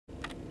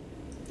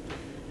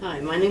Hi,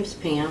 my name's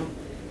Pam,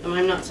 and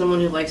I'm not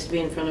someone who likes to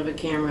be in front of a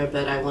camera,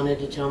 but I wanted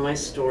to tell my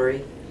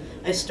story.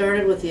 I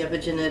started with the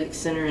Epigenetics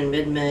Center in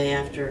mid-May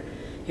after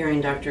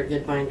hearing Dr.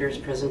 Goodbinder's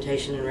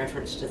presentation in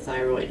reference to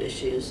thyroid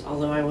issues.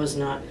 Although I was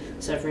not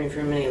suffering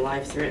from any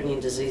life-threatening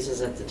diseases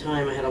at the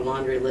time, I had a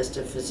laundry list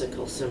of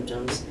physical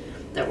symptoms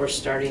that were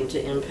starting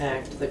to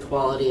impact the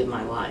quality of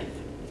my life.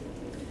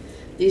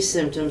 These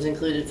symptoms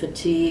included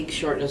fatigue,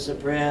 shortness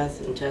of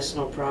breath,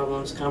 intestinal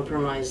problems,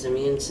 compromised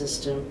immune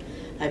system,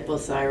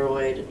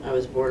 hypothyroid. I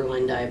was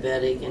borderline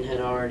diabetic and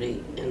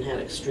had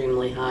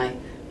extremely high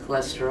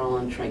cholesterol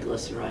and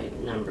triglyceride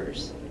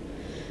numbers.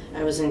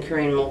 I was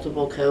incurring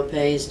multiple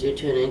co-pays due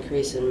to an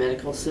increase in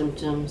medical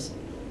symptoms,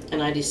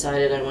 and I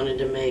decided I wanted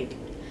to make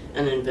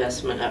an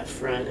investment up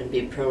front and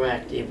be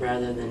proactive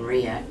rather than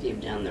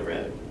reactive down the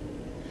road.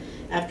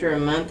 After a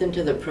month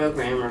into the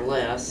program or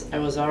less, I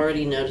was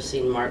already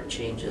noticing marked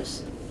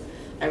changes.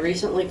 I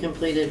recently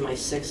completed my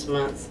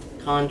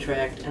 6-month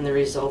contract, and the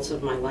results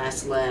of my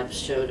last labs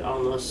showed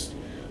almost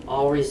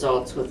all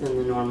results within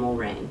the normal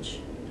range.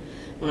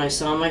 When I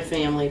saw my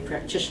family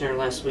practitioner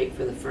last week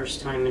for the first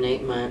time in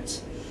 8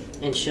 months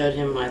and showed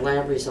him my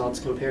lab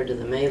results compared to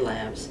the May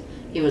labs,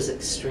 he was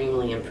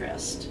extremely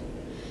impressed.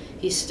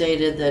 He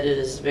stated that it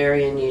is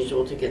very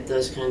unusual to get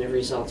those kind of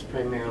results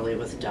primarily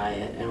with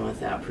diet and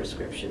without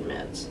prescription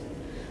meds.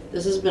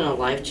 This has been a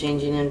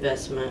life-changing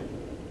investment.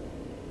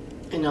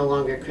 I no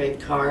longer crave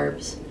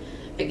carbs.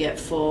 I get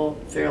full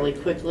fairly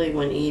quickly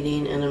when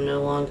eating, and I'm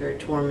no longer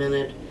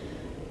tormented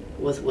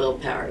with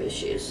willpower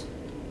issues.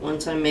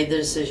 Once I made the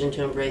decision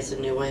to embrace a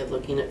new way of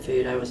looking at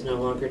food, I was no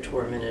longer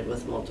tormented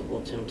with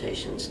multiple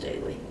temptations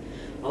daily.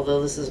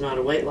 Although this is not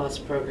a weight loss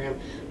program,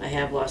 I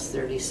have lost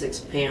 36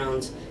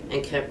 pounds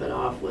and kept it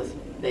off with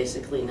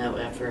basically no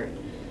effort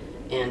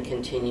and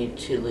continued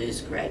to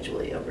lose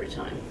gradually over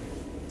time.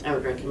 I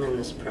would recommend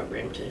this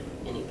program to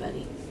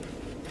anybody.